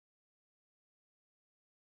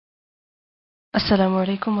السلام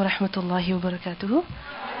عليكم ورحمة الله وبركاته.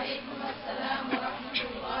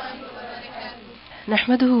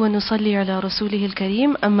 نحمده ونصلي على رسوله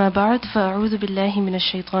الكريم. أما بعد، فأعوذ بالله من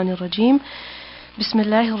الشيطان الرجيم. بسم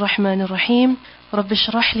الله الرحمن الرحيم. رب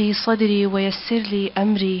اشرح لي صدري ويسر لي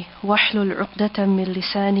أمري واحلل عقدة من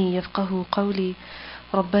لساني يفقه قولي.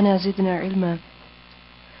 ربنا زدنا علما.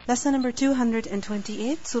 Lesson number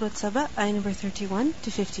 228, Surah Saba, ayah number 31 to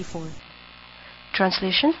 54.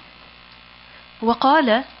 Translation.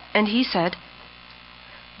 وقال, and he said,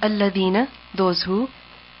 الذين, those who,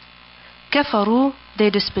 كفروا, they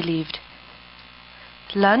disbelieved,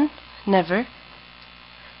 لن, never,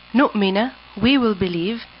 نؤمن, we will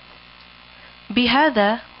believe,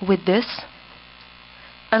 بهذا, with this,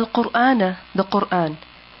 القرآن, the Quran,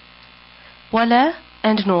 ولا,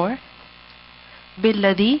 and nor,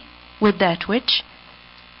 بالذي, with that which,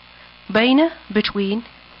 بين, between,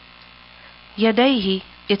 يديه,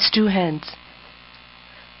 its two hands,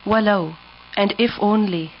 ولو, and if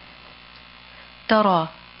only, ترى,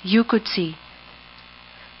 you could see,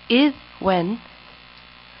 إذ, when,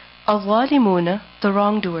 الظالمون, the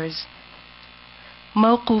wrongdoers,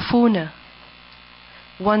 موقوفون,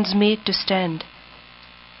 ones made to stand,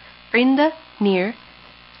 عند, near,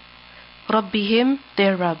 ربهم,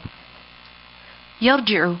 their Rabb,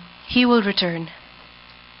 يرجع, he will return,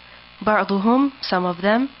 بعضهم, some of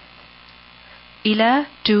them, إلى,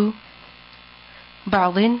 to,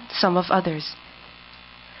 بعض, some of others,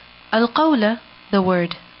 القول, the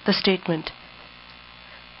word, the statement,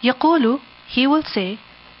 يقول, he will say,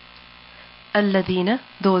 الذين,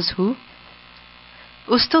 those who,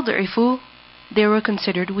 استضعفوا, they were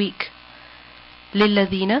considered weak,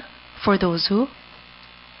 للذين, for those who,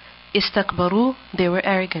 استكبروا, they were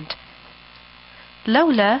arrogant,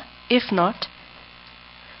 لولا, if not,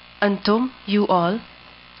 أنتم, you all,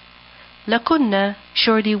 لكنا,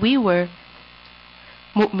 surely we were,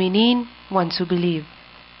 مؤمنين, ones who believe.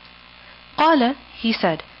 قال, he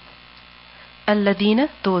said, الذين,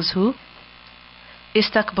 those who,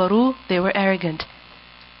 استكبروا, they were arrogant,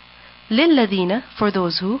 للذين, for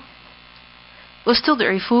those who,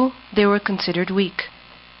 استضعفوا, they were considered weak,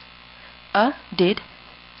 did,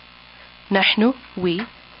 نحن, we,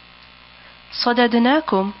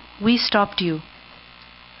 صددناكم, we stopped you,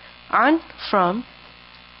 عن, from,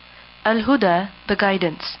 الهدى, the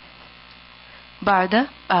guidance, بعد,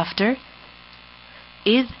 after,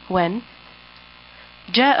 إذ, when,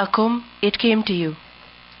 جاءكم, it came to you,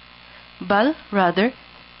 بل, rather,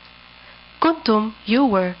 كنتم, you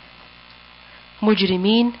were,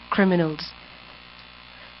 مجرمين, criminals.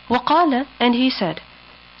 وقال, and he said,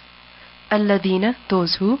 الذين,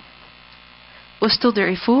 those who,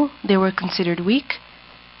 استضعفوا, they were considered weak,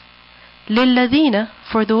 للذين,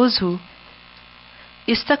 for those who,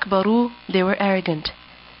 استكبروا, they were arrogant,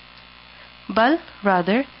 بل,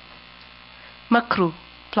 rather, مكروا,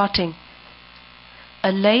 plotting,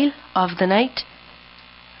 الليل, of the night,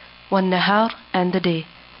 والنهار, and the day,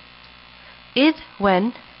 إذ,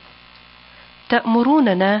 when,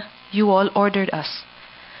 تأمروننا, you all ordered us,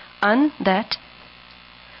 أن, that,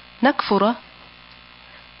 نكفر,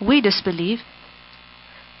 we disbelieve,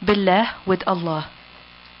 بالله, with Allah,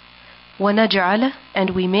 ونجعل, and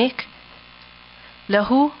we make,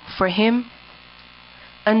 له, for him,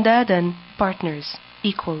 أندادا, partners,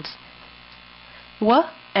 equals, و,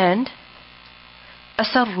 and,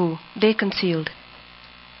 أسروا, they concealed,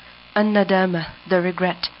 الندامة, the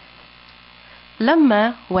regret,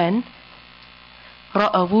 لما, when,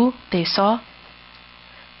 رأوا, they saw,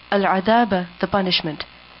 العذاب, the punishment,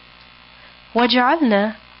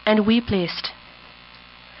 وجعلنا, and we placed,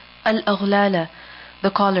 الأغلال,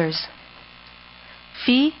 the collars,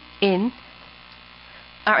 في, in,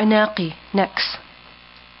 أعناق, necks,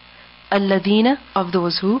 الذين, of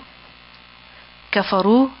those who,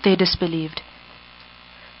 كفروا, they disbelieved,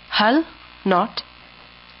 هل, not,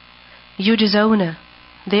 يجزون,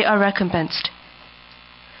 they are recompensed,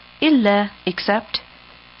 إلا, except,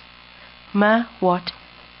 ما, what,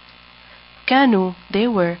 كانوا, they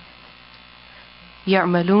were,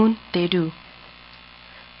 يعملون, they do,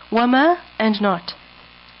 وما, and not,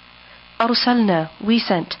 أرسلنا, we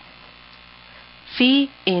sent, في,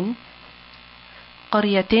 in,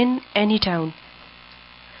 قرية, any town,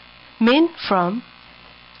 من, from,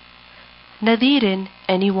 نذير,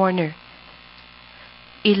 any warner,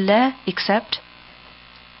 إلا, except,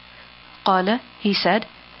 قال, he said,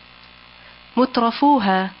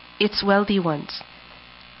 مترفوها, its wealthy ones,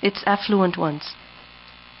 its affluent ones,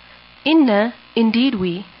 إنا, indeed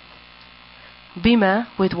we, بما,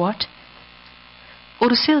 with what,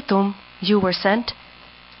 أرسلتم, you were sent,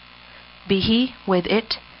 به, with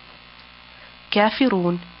it,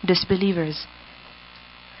 كافرون, disbelievers.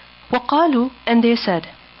 وَقَالُوا, and they said,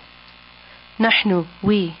 نَحْنُ,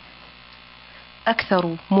 we,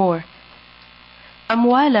 أَكْثَرُ, more,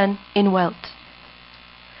 أَمْوَالًا, in wealth,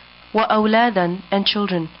 وَأَوْلَادًا, and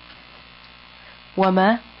children,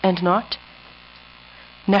 وَمَا, and not,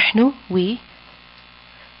 نَحْنُ, we,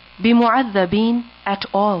 بِمُعَذَّبِينَ, at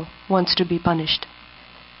all wants to be punished.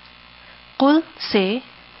 قُلْ, say,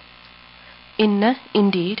 إِنَّ,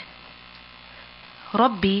 indeed,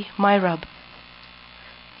 رَبِّي, my Rabb,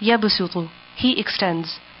 يَبْسُطُ, he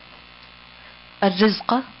extends,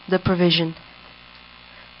 الرِّزْقَ, the provision,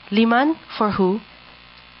 لِمَنْ, for who,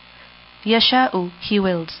 يَشَاءُ, he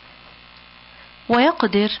wills,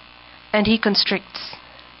 وَيَقْدِرُ, and he constricts,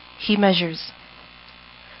 he measures,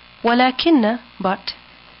 وَلَكِنَّ, but,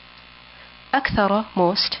 أكثر,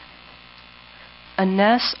 most,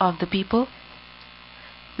 الناس, of the people,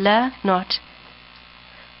 لا, not,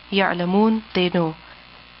 يعلمون, they know,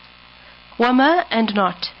 وما, and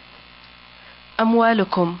not,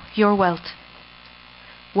 أموالكم, your wealth,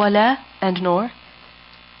 ولا, and nor,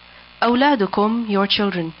 أولادكم, your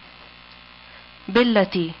children,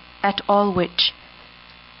 بالتي, at all which,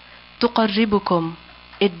 تقربكم,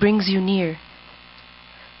 it brings you near,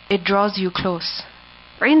 it draws you close,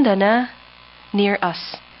 عندنا, near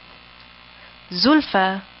us,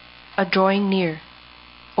 زلفى, a drawing near,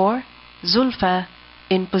 or زلفى,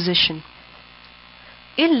 in position,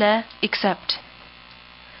 إلا, except,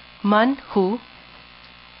 man, who,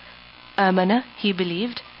 آمن, he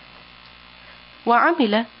believed,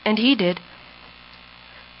 وعمل, and he did,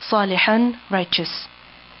 صالحا, righteous,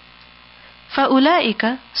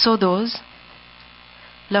 فأولئك, so those,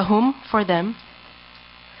 لهم, for them,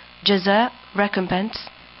 جزاء, recompense,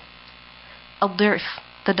 الضعف,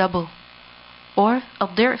 the double, or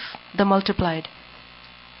الضعف, the multiplied,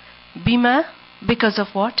 بما, because of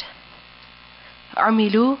what,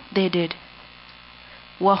 عملوا, they did,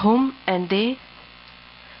 وهم, and they,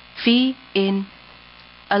 في, in,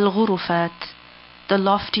 الغرفات, the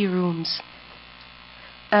lofty rooms,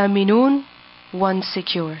 آمنون, one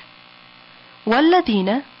secure,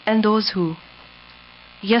 والذين, and those who,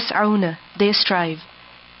 يسعون, they strive,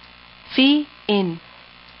 في, in,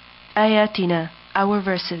 آياتنا, our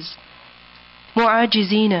verses,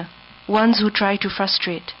 معاجزين, ones who try to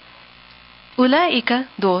frustrate, أولئك,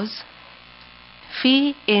 those,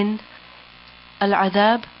 في, in,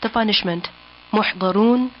 العذاب, the punishment,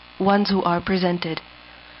 محضرون, ones who are presented.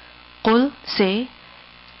 قل, say,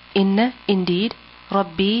 إن, indeed,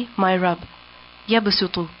 ربي, my Rabb,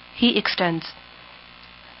 يبسط, he extends,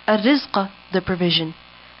 الرزق, the provision,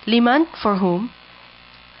 لمن, for whom,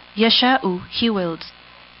 يشاء, he wills,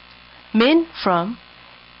 من, from,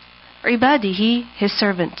 عباده, his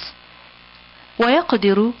servants,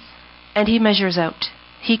 ويقدر, and he measures out,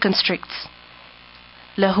 he constricts,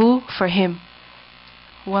 له, for him,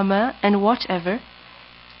 وما, and whatever,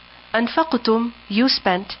 أنفقتم, you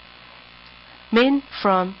spent, من,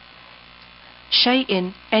 from,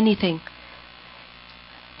 شيء, anything,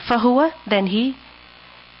 فهو, then he,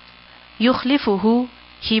 يخلفه,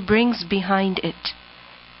 he brings behind it,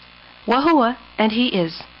 وهو, and he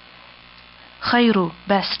is, خير,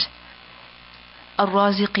 best,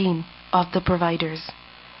 الرازقين, of the providers,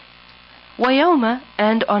 ويوم,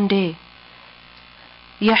 and on day,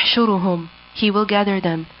 يحشرهم, he will gather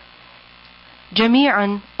them,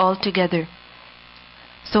 جميعا, all together,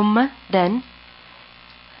 ثم, then,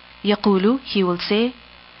 يقول, he will say,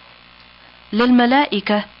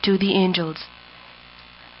 للملائكة, to the angels,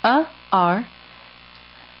 are,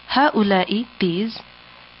 هؤلاء, these,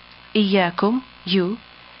 إياكم, you,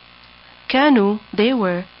 كانوا, they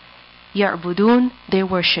were, يعبدون, they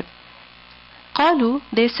worship, قالوا,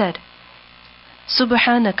 they said,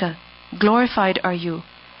 سبحانك, glorified are you,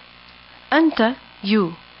 أنت,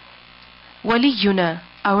 you, ولينا,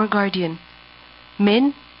 our guardian,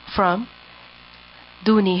 من, from,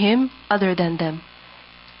 دونهم, other than them,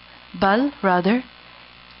 بل, rather,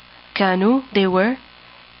 كانوا, they were,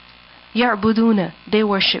 يعبدون, they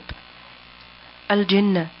worship,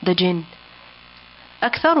 الجن, the jinn,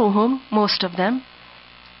 أكثرهم, most of them,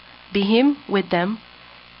 بهم, with them,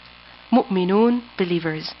 مؤمنون,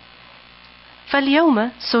 believers,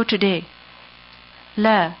 فاليوم, so today,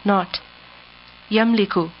 لا, not,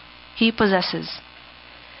 يملك, he possesses,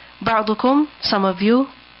 بعضكم, some of you,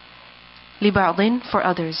 لبعض, for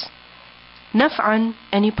others, نفعا,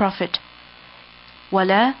 any profit,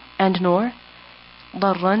 ولا, and nor,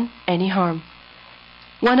 ضرا, any harm,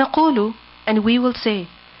 ونقول, and we will say,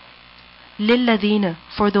 للذين,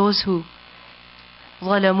 for those who,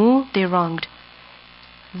 ظلموا, they wronged,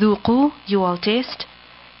 ذوقوا, you all taste,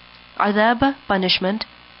 عذاب, punishment,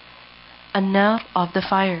 النار, of the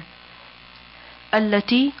fire,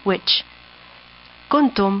 التي which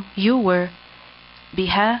كنتم you were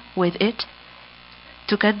بها with it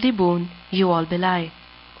تكذبون you all belie.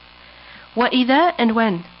 وإذا and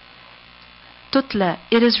when تتلى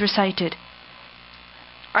it is recited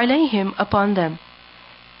عليهم upon them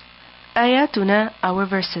آياتنا our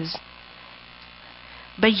verses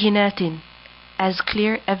بينات as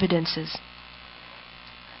clear evidences.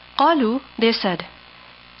 قالوا they said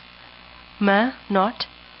ما not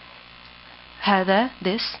هذا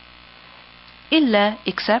this إلا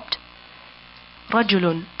except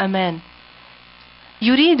رجل a man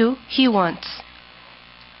يريد he wants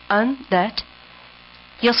أن that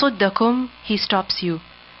يصدكم he stops you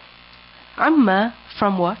عما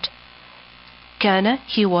from what كان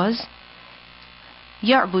he was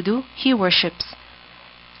يعبد he worships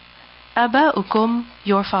آباؤكم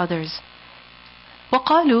your fathers.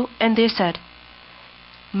 وقالوا and they said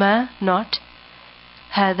ما not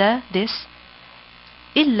هذا this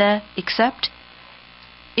إلا except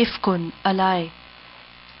إفك a lie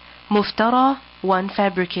مفترى one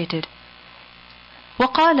fabricated.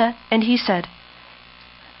 وقال and he said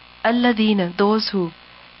الذين those who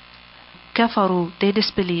كفروا they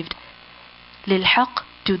disbelieved للحق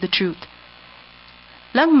to the truth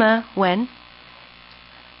لما when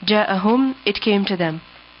جاءهم it came to them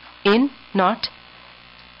in not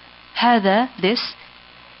هذا this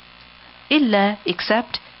إلا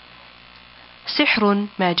except سحر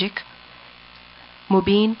magic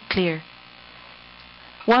مبين clear.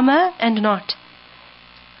 وما and not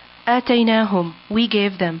آتيناهم we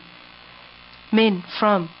gave them من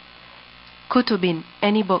from كتب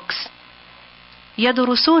any books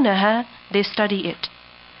يدرسونها they study it.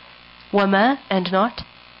 وما and not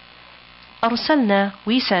أرسلنا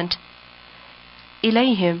we sent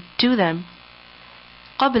إليهم to them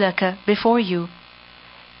قبلك before you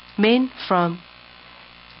من from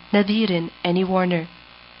نذير any warner.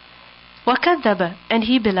 وكذب and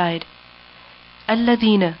he belied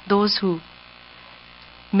الذين those who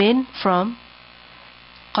من from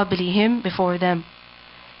قبلهم before them.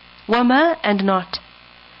 وما and not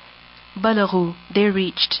بلغوا they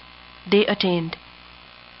reached they attained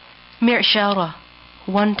معشارة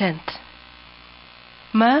 1/10.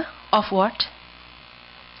 ما of what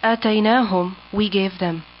آتيناهم we gave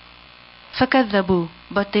them فكذبوا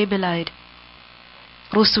but they belied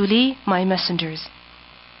رسلي my messengers.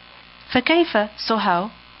 فكيف so how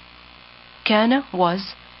كان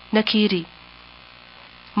was نكيري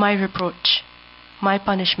my reproach my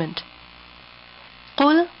punishment.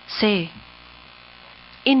 قل say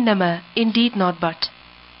إنما indeed not but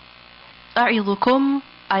أعظكم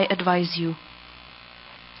I advise you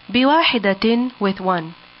بواحدة with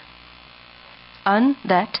one أن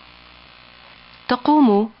that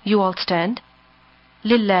تقوموا you all stand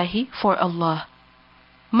لله for Allah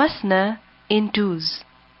مثنى in twos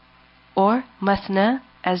or مثنى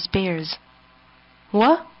as pairs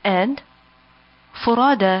و and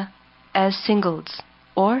فرادى as singles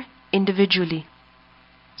or individually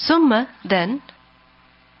ثم then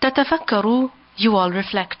تتفكروا you all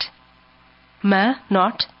reflect ما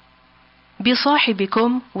not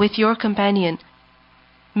بصاحبكم with your companion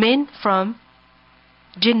من from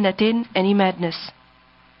جنة any madness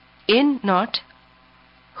in not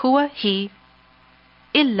هو he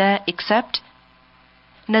إلا except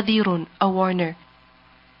نذير a warner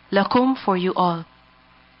لكم for you all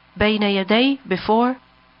بين يدي before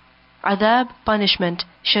عذاب punishment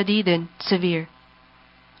شديد severe.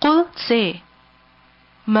 قل say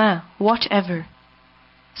ما whatever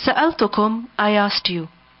سألتكم I asked you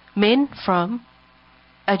من from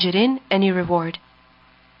أجر any reward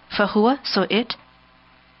فهو so it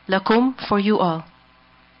لكم for you all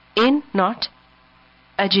in not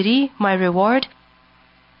أجري my reward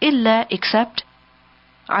إلا except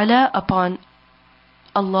على upon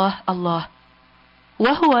Allah Allah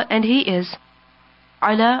وهو and he is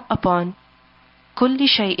على upon كل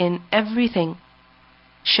شيء everything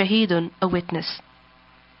شهيد a witness.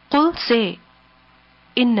 قل say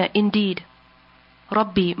إن indeed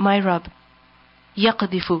ربي my Rabb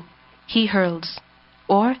يقذف he hurls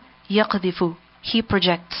or يقذف he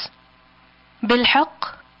projects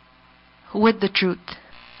بالحق with the truth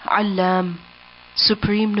علام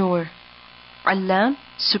supreme knower علام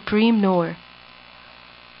supreme knower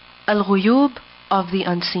الغيوب of the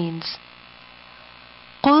unseens.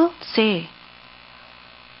 قل say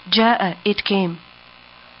جاء it came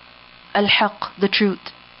الحق the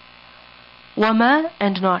truth وما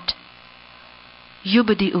and not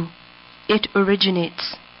يبدئ it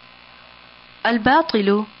originates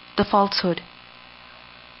الباطل the falsehood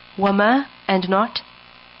وما and not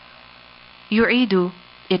يعيد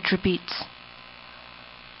it repeats.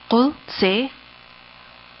 قل say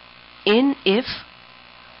in if,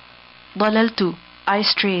 ضللت, I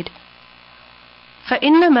strayed.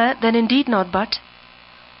 فإنما, then indeed not but,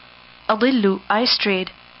 أضل, I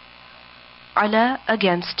strayed, على,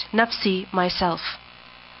 against, نفسي, myself.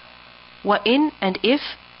 وإن, and if,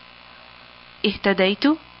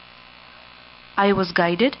 اهتديت, I was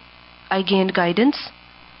guided, I gained guidance.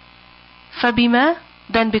 فبما,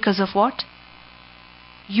 then because of what?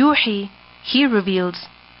 يوحي, he reveals,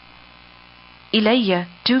 إلي,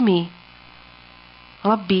 to me,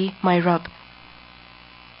 ربي, my Rabb.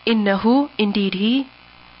 إنه, indeed he,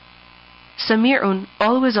 سميع,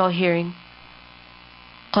 always all hearing,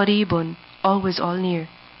 قريب, always all near.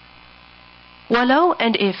 ولو,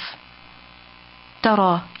 and if,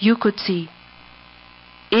 ترى, you could see,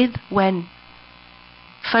 إذ, when,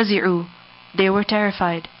 فزعوا, they were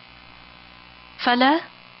terrified. فلا,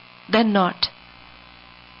 then not,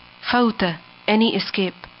 فوت, any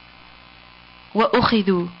escape.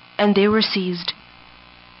 وأخذوا, and they were seized.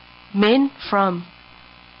 من, from,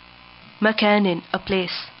 مكان, a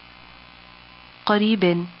place.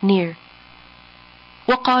 قريب, near.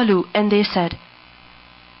 وقالوا, and they said,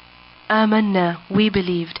 آمنا, we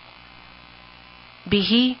believed.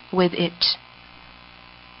 به, with it,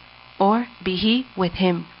 or به, with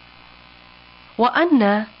him.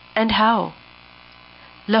 وأنى, and how.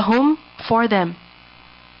 لهم, for them.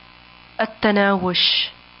 التناوش,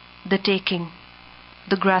 the taking,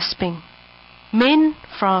 the grasping. من,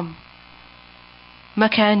 from.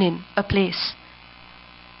 مكان, a place.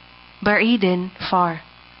 بعيد, far.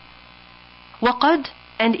 وقد,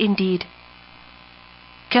 and indeed.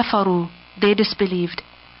 كفروا, they disbelieved.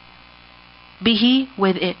 به,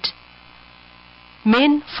 with it.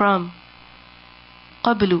 من, from.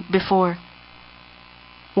 قبل, before.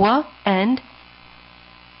 و, and.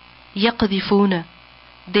 يقذفون,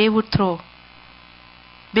 they would throw.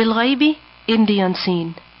 بالغيب, in the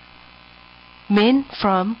unseen. من,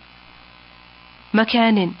 from.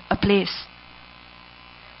 مكان, a place.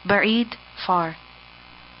 بعيد, far.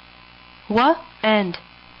 و, and.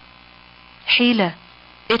 حيلة,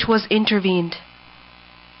 it was intervened.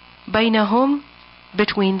 بينهم,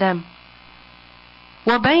 between them.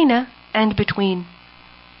 وبين, and between.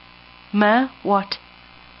 ما, what.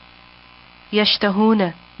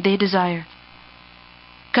 يشتهون, they desire.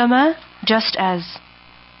 كما, just as.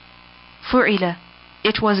 فعل,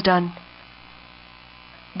 it was done.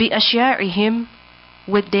 بأشياعهم,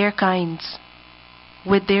 with their kinds,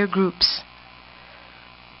 with their groups.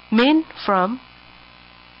 من, from.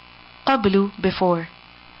 قبل, before.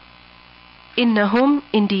 إنهم,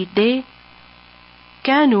 indeed they.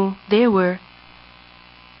 كانوا, they were.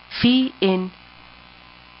 في, in.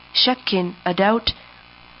 شك, a doubt.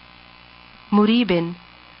 مريب,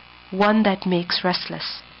 one that makes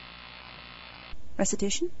restless.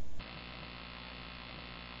 Recitation.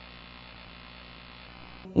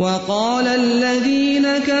 وقال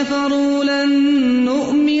الذين كفروا لن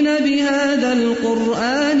نؤمن بهذا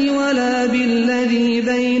القرآن ولا بالذي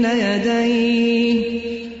بين يديه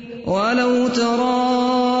ولو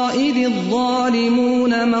ترى إذ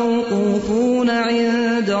الظالمون موقوفون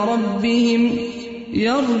عند ربهم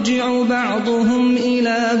يرجع بعضهم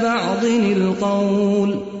إلى بعض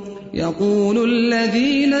القول يقول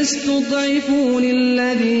الذين استضعفوا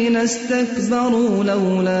للذين استكبروا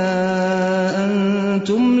لولا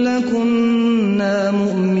أنتم لكنا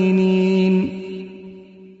مؤمنين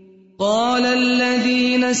قال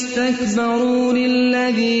الذين استكبروا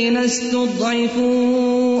للذين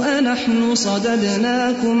استضعفوا أنحن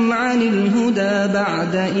صددناكم عن الهدى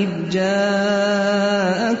بعد إذ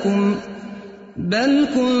جاءكم بل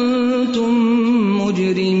كنتم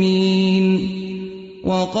مجرمين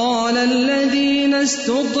وقال الذين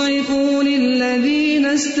استضعفوا للذين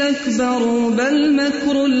استكبروا بل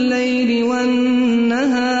مكر الليل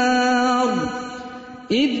والنهار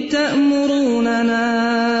إذ تأمروننا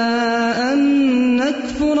أن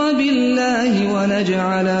نكفر بالله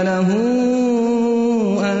ونجعل له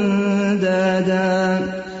أندادا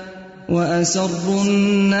وأسروا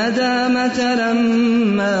الندامة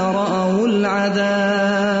لما رأوا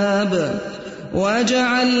العذاب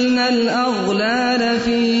وجعلنا الأغلال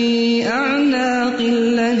في أعناق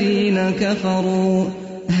الذين كفروا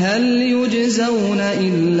هل يجزون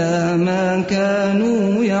إلا ما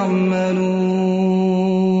كانوا يعملون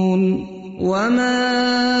وما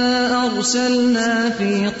أرسلنا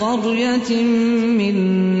في قرية من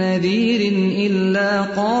نذير إلا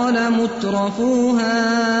قال مترفوها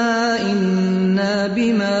إنا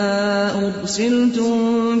بما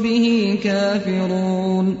أرسلتم به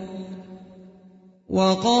كافرون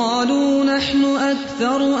وقالوا نحن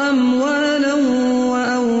أكثر أموالا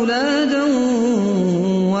وأولادا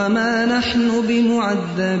وما نحن بمعذبين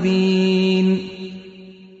المعذبين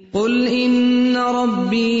قل إن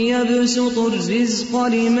ربي يبسط الرزق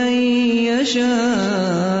لمن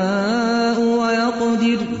يشاء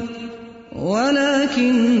ويقدر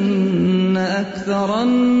ولكن أكثر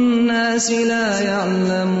الناس لا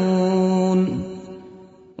يعلمون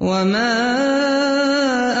وما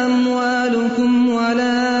أموالكم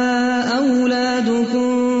ولا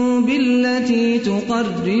أولادكم بالتي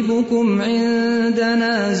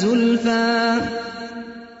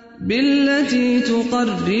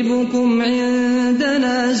تقربكم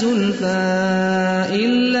عندنا زلفى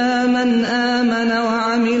إلا من آمن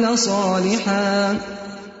وعمل صالحا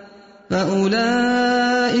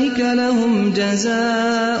فأولئك لهم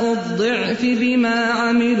جزاء الضعف بما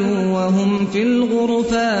عملوا وهم في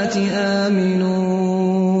الغرفات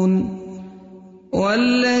آمنون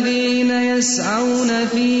والذين يسعون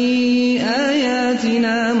في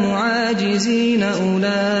آياتنا معاجزين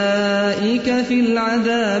أولئك في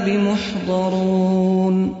العذاب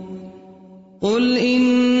محضرون قل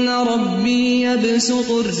إن ربي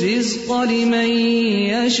يبسط الرزق لمن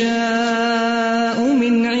يشاء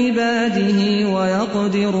من عباده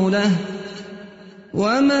ويقدر له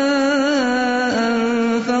وما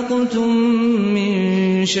أنفقتم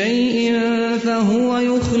من شيء فهو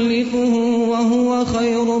يخلفه وهو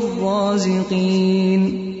خير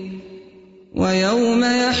الرازقين ويوم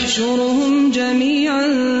يحشرهم جميعا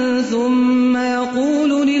ثم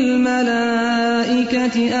يقول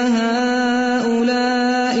للملائكة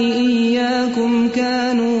أهؤلاء إياكم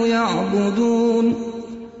كانوا يعبدون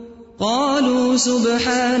قالوا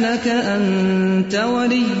سبحانك أنت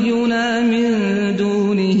ولينا من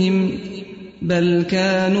دونهم بل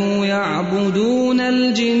كانوا يعبدون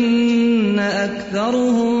الجن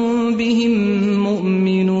أكثرهم بهم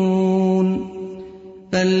مؤمنون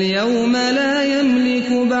فاليوم لا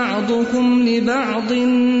يملك بعضكم لبعض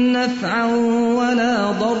نفعا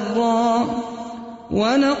ولا ضرا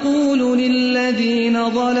ونقول للذين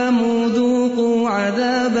ظلموا ذوقوا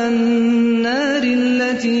عذاب النار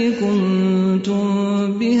التي كنتم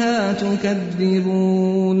بها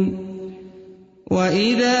تكذبون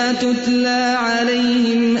وإذا تتلى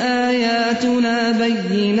عليهم آياتنا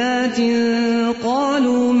بينات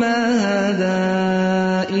قالوا ما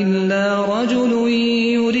هذا إلا رجل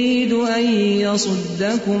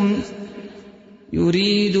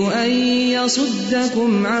يريد أن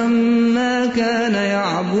يصدكم عما كان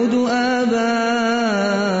يعبد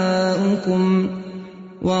آباؤكم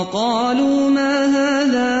وقالوا ما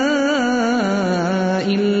هذا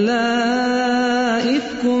إلا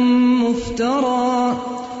إفك مفترى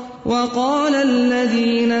وقال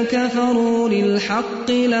الذين كفروا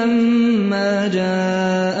للحق لما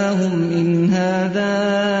جاءهم إن هذا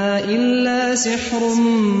إلا سحر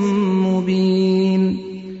مبين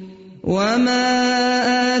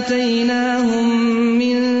وما آتيناهم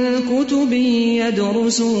من كتب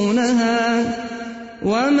يدرسونها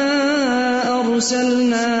وما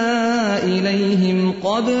أرسلنا إليهم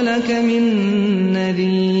قبلك من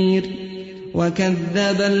نذير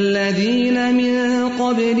وكذب الذين من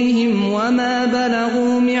قبلهم وما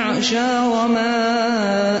بلغوا معشار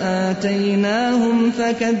ما آتيناهم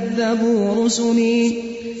فكذبوا رسلي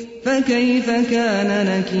فكيف كان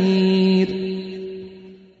نكير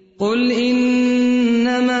قل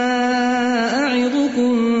إنما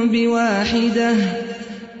أعظكم بواحدة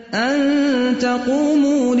أن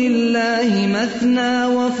تقوموا لله مثنى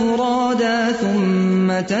وفرادا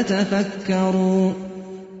ثم تتفكروا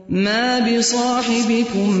ما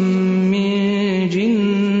بصاحبكم من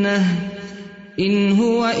جنة إن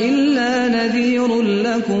هو إلا نذير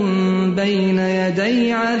لكم بين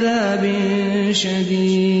يدي عذاب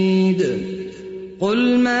شديد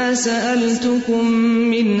قل ما سألتكم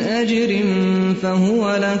من أجر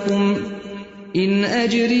فهو لكم إن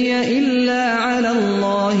أجري إلا على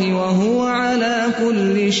الله وهو على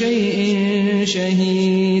كل شيء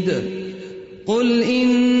شهيد قل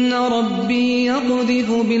إن ربي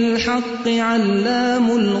يقذف بالحق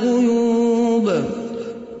علام الغيوب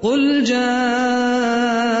قل جاء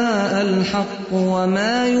الحق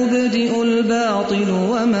وما يبدئ الباطل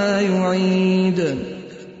وما يعيد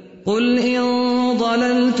قل إن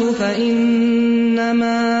ضللت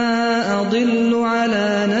فإنما أضل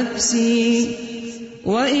على نفسي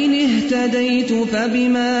وإن اهتديت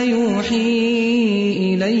فبما يوحي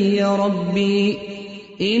إلي ربي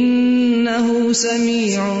إنه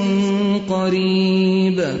سميع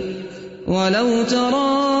قريب ولو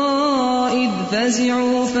ترى إذ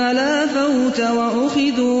فزعوا فلا فوت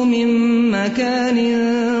وأخذوا من مكان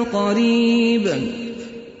قريب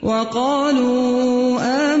وقالوا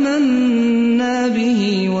آمنا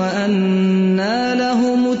به وأنى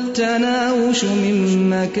لهم التناوش من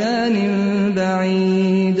مكان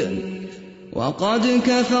بعيد وقد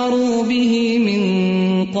كفروا به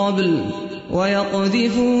من قبل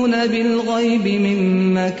ويقذفون بالغيب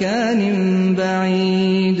من مكان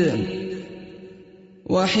بعيد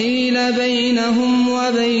وحيل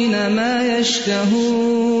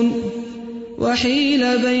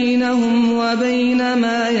بينهم وبين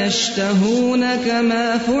ما يشتهون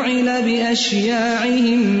كما فعل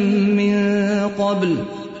بأشياعهم من قبل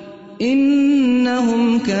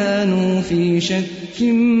إنهم كانوا في شك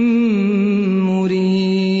مريب